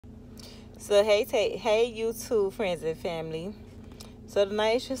So hey YouTube friends and family. So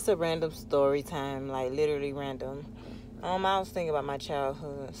tonight it's just a random story time, like literally random. I was thinking about my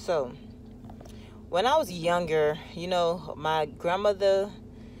childhood. So when I was younger, my mother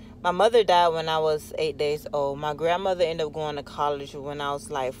died when I was 8 days old. My grandmother ended up going to college when I was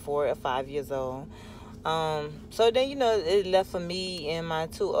like 4 or 5 years old. So then it left for me and my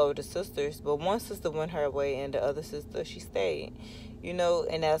two older sisters, but one sister went her way and the other sister she stayed.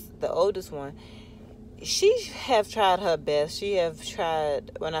 And that's the oldest one. She have tried her best. She have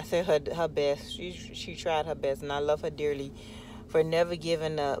tried. When I say her best, she tried her best, and I love her dearly for never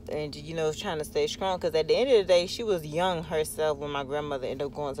giving up and trying to stay strong. Because at the end of the day, she was young herself when my grandmother ended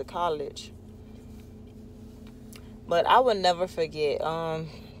up going to college. But I would never forget. I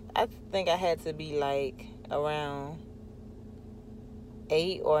think I had to be like around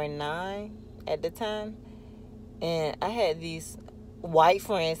 8 or 9 at the time, and I had these white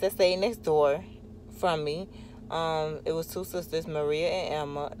friends that stayed next door from me. It was two sisters, Maria and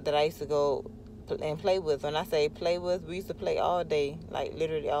Emma, that I used to go and play with. When I say play with, we used to play all day, like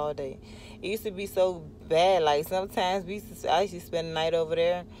literally all day. It used to be so bad. Like sometimes I used to spend the night over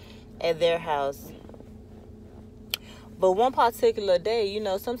there at their house. But one particular day,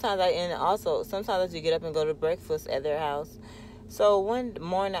 sometimes sometimes I used to get up and go to breakfast at their house. So one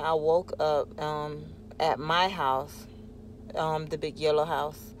morning I woke up at my house, the big yellow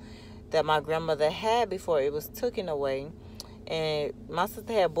house that my grandmother had before it was taken away. And my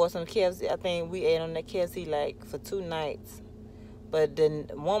sister had bought some KFC. I think we ate on that KFC like for 2 nights. But then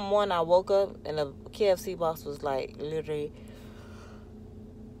one morning I woke up and the KFC box was like literally,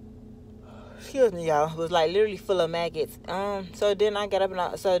 excuse me, y'all, was like literally full of maggots. So then I got up and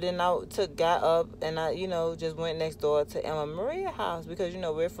got up and I, just went next door to Emma Maria's house because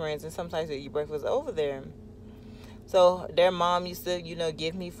we're friends and sometimes we eat breakfast over there. So their mom used to,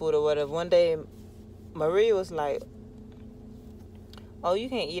 give me food or whatever. One day, Maria was like, "Oh, you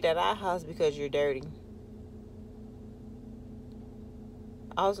can't eat at our house because you're dirty."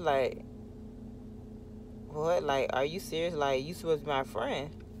 I was like, "What? Like, are you serious? Like, you supposed to be my friend?"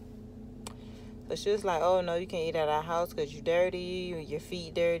 So she was like, "Oh, no, you can't eat at our house because you're dirty, your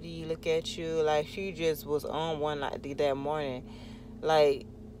feet dirty, look at you." Like, she just was on one like that morning. Like,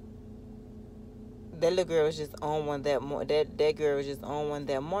 that little girl was just on one that morning. That girl was just on one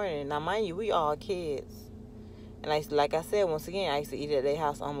that morning. Now, mind you, we all kids. And like I said, once again, I used to eat at their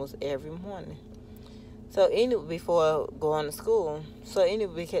house almost every morning. So anyway, before going to school. So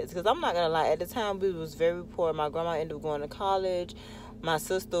anyway, because I'm not gonna lie, at the time we was very poor. My grandma ended up going to college. My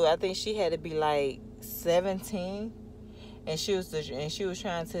sister, I think she had to be like 17, and she was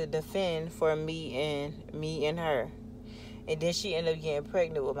trying to defend for me and her. And then she ended up getting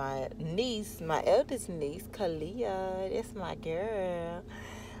pregnant with my niece, my eldest niece, Kalia. That's my girl.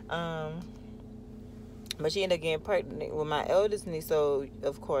 But she ended up getting pregnant with my eldest niece. So,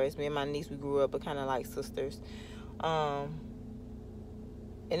 of course, me and my niece, we grew up kind of like sisters. And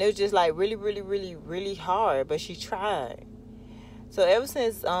it was just like really, really, really, really hard. But she tried. So ever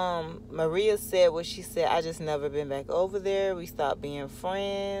since Maria said what she said, I just never been back over there. We stopped being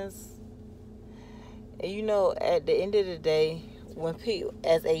friends. And at the end of the day, when people,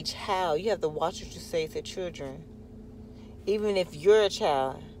 as a child, you have to watch what you say to children. Even if you're a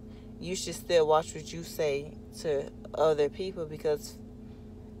child, you should still watch what you say to other people because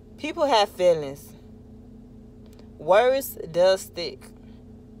people have feelings. Words does stick.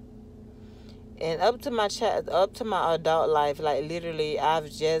 And up to my adult life, like literally, I've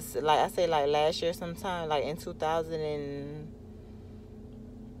just, like I say, like last year sometime, like in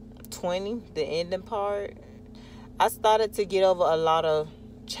 2020, the ending part, I started to get over a lot of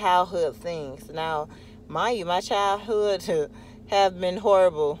childhood things. Now, mind you, my childhood have been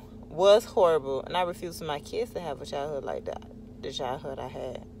horrible, was horrible, and I refuse for my kids to have a childhood like that, the childhood I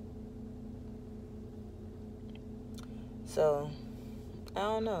had. So, I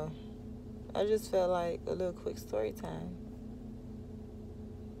don't know. I just felt like a little quick story time.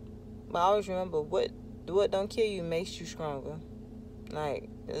 But I always remember what don't kill you makes you stronger. Like,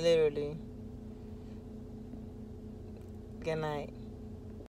 literally. Good night.